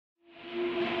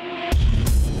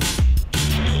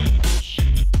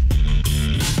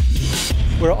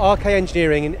We're at RK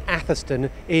Engineering in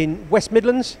Atherstone in West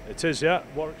Midlands. It is, yeah,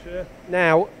 Warwickshire.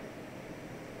 Now,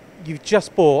 you've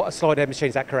just bought a slide head machine,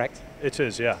 is that correct? It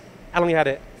is, yeah. How long you had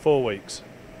it? 4 weeks.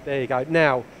 There you go.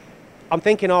 Now, I'm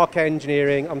thinking RK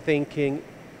Engineering, I'm thinking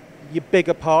your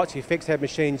bigger parts, your fixed head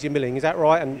machines, your milling, is that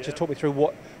right? And just talk me through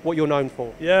what you're known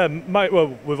for. Yeah, mate,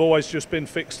 well, we've always just been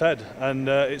fixed head, and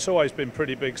it's always been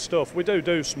pretty big stuff. We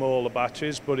do smaller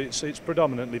batches, but it's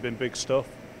predominantly been big stuff.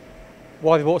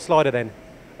 Why have you bought a slider then?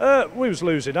 We was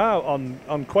losing out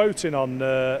on quoting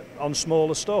on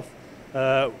smaller stuff.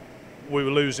 We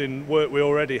were losing work we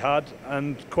already had,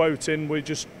 and quoting we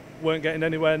just weren't getting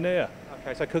anywhere near.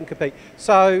 Okay, so I couldn't compete.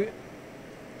 So,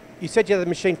 you said you had the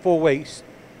machine 4 weeks.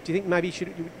 Do you think maybe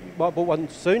you might have bought one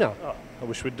sooner? Oh, I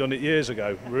wish we'd done it years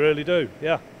ago. We really do,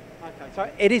 yeah. Okay,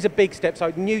 so it is a big step.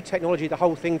 So new technology, the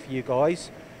whole thing for you guys.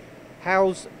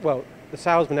 The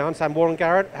salesman now, I understand, Warren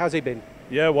Garrett, how's he been?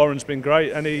 Yeah, Warren's been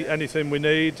great. Anything we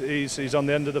need, he's on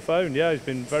the end of the phone. Yeah, he's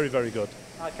been very, very good.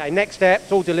 Okay, next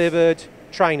steps, all delivered,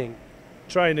 training.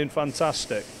 Training,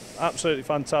 fantastic. Absolutely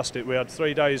fantastic. We had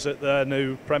 3 days at their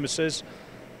new premises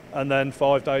and then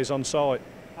 5 days on site.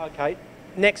 Okay,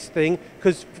 next thing,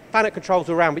 because Fanuc controls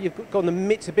are around, but you've got the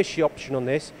Mitsubishi option on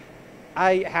this.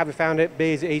 A, have you found it?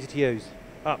 B, is it easy to use?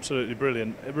 Absolutely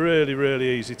brilliant. Really, really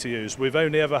easy to use. We've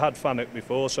only ever had Fanuc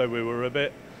before, so we were a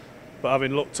bit, but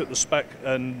having looked at the spec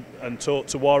and talked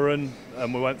to Warren,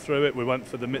 and we went through it, we went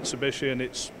for the Mitsubishi, and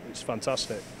it's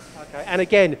fantastic. Okay, and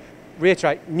again,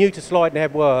 reiterate, new to slide and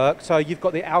head work, so you've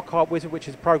got the Alcart Wizard, which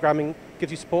is programming,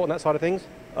 gives you support on that side of things?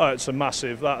 Oh, it's a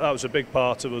massive, that was a big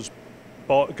part of us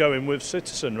going with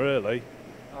Citizen, really.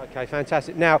 Okay,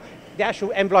 fantastic. Now, the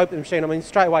actual envelope of the machine, I mean,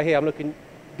 straight away here, I'm looking,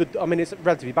 it's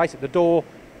relatively basic. The door,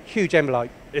 huge envelope.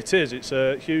 It is, it's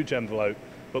a huge envelope,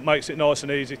 but makes it nice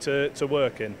and easy to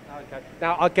work in. Okay.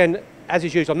 Now, again, as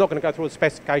is usual, I'm not going to go through all the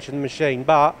specifications of the machine,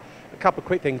 but a couple of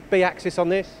quick things. B-axis on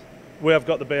this? We have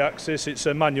got the B-axis. It's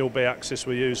a manual B-axis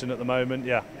we're using at the moment,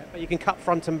 yeah. But you can cut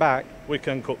front and back? We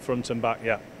can cut front and back,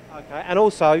 yeah. Okay, and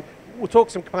also, we'll talk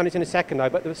some components in a second though,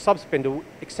 but the sub-spindle,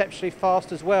 exceptionally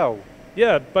fast as well.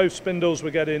 Yeah, both spindles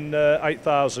we're getting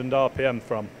 8,000 RPM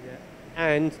from. Yeah.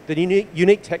 And the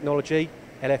unique technology,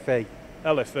 LFE.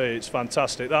 LFE, it's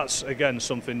fantastic. That's, again,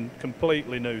 something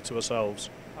completely new to ourselves.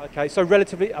 Okay, so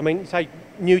relatively, say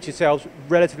new to yourselves,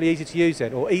 relatively easy to use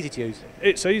then, or easy to use?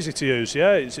 It's easy to use,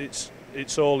 yeah.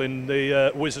 It's all in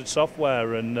the Wizard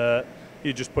software, and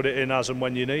you just put it in as and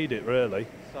when you need it, really.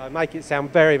 So make it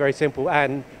sound very, very simple.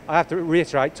 And I have to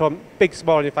reiterate, Tom, big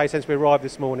smile on your face since we arrived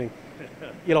this morning.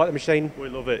 You like the machine? We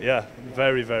love it, yeah.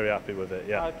 Very, very happy with it,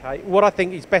 yeah. Okay, what I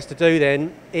think is best to do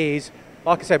then is,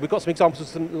 like I said, we've got some examples of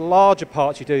some larger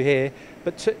parts you do here,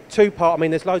 but two-part,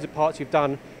 there's loads of parts you've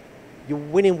done. You're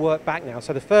winning work back now.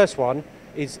 So the first one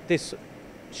is this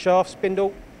shaft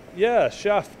spindle. Yeah,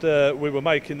 shaft, we were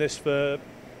making this for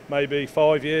maybe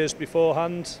 5 years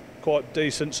beforehand, quite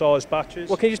decent sized batches.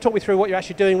 Well, can you just talk me through what you're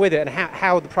actually doing with it and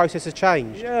how the process has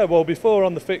changed? Yeah, well, before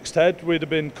on the fixed head, we'd have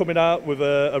been coming out with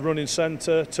a running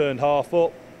centre, turned half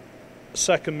up,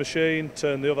 second machine,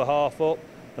 turned the other half up,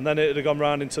 and then it'd have gone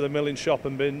round into the milling shop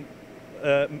and been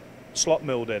slot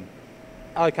milled in.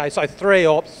 Okay, so three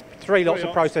lots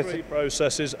of processes. 3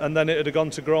 processes, and then it'd have gone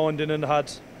to grinding and had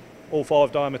all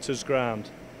 5 diameters ground.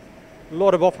 A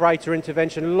lot of operator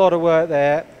intervention, a lot of work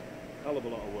there. Hell of a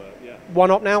lot of work, yeah.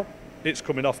 One up now? It's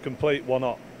coming off complete, one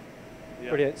up. Yeah.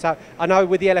 Brilliant. So I know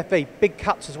with the LFE, big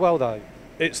cuts as well though.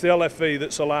 It's the LFE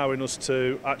that's allowing us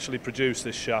to actually produce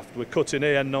this shaft. We're cutting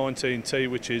EN19T,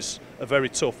 which is a very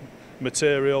tough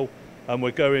material, and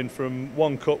we're going from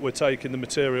one cut, we're taking the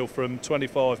material from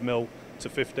 25mm to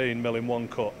 15mm in one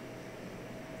cut.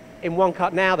 In one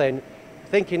cut now then,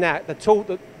 thinking that the tool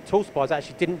suppliers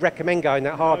actually didn't recommend going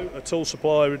that hard. No, a tool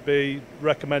supplier would be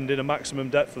recommending a maximum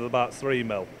depth of about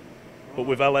 3mm, but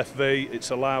with LFV it's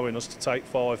allowing us to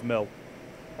take 5mm.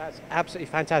 That's absolutely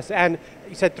fantastic. And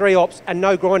you said 3 ops and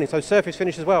no grinding, so surface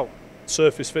finish as well?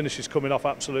 Surface finish is coming off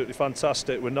absolutely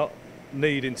fantastic. We're not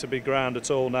needing to be ground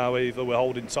at all now either, we're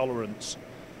holding tolerance.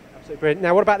 Absolutely brilliant.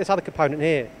 Now what about this other component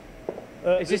here?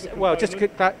 Is this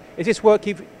work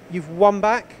you've won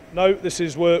back? No, this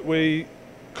is work we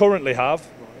currently have,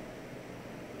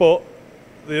 but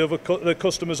the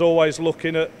customer's always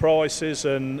looking at prices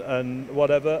and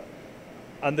whatever,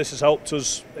 and this has helped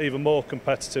us even more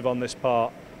competitive on this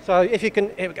part. So if you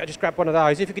can, here we go, just grab one of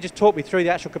those. If you could just talk me through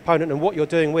the actual component and what you're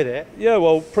doing with it. Yeah,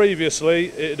 well, previously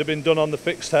it had been done on the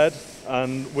fixed head,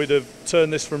 and we'd have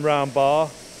turned this from round bar,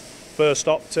 first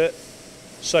opt it,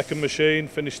 second machine,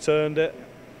 finished turned it,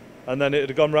 and then it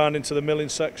had gone round into the milling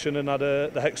section and had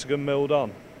the hexagon milled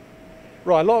on.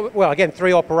 Right, a lot of, well, again,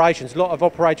 3 operations, a lot of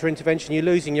operator intervention. You're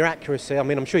losing your accuracy. I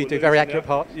mean, I'm sure you do very accurate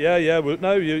parts. Yeah, yeah. Well,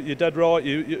 no, you're dead right.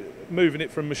 You're moving it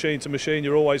from machine to machine,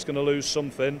 you're always going to lose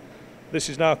something. This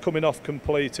is now coming off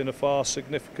complete in a far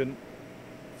significant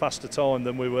faster time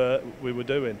than we were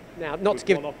doing. Now, not to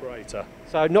give one operator.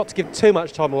 So not to give too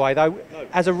much time away though. No.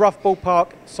 As a rough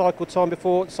ballpark cycle time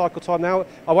before, cycle time now,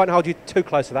 I won't hold you too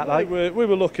close to that, though. We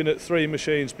were looking at 3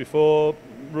 machines before,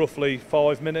 roughly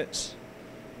 5 minutes.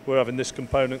 We're having this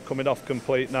component coming off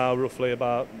complete now, roughly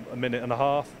about 1.5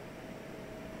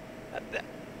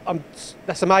 minutes.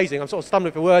 That's amazing. I'm sort of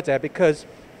stumbling for words there because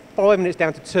 5 minutes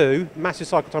down to 2, massive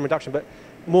cycle time reduction, but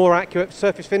more accurate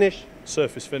surface finish.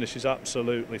 Surface finish is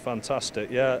absolutely fantastic.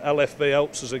 Yeah, LFV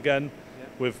helps us again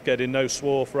with getting no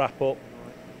swarf wrap up.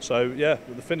 Right. So yeah,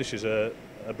 the finishes are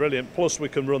brilliant. Plus we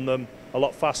can run them a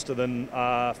lot faster than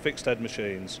our fixed head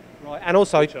machines. Right, and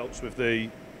also which helps with the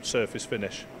surface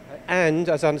finish. And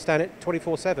as I understand it,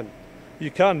 24/7.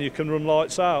 You can run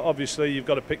lights out. Obviously you've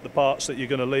got to pick the parts that you're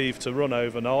going to leave to run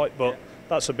overnight, but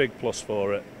that's a big plus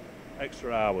for it.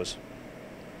 Extra hours.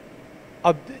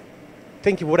 I'm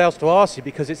thinking what else to ask you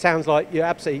because it sounds like you're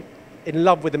absolutely in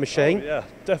love with the machine. Oh, yeah,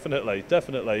 definitely.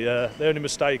 The only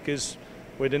mistake is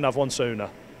we didn't have one sooner.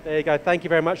 There you go. Thank you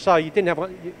very much. So you didn't have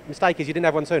one. Mistake is you didn't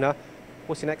have one sooner.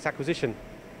 What's your next acquisition?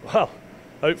 Well,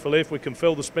 hopefully if we can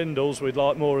fill the spindles, we'd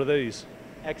like more of these.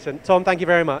 Excellent. Tom, thank you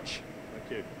very much.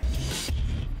 Thank you.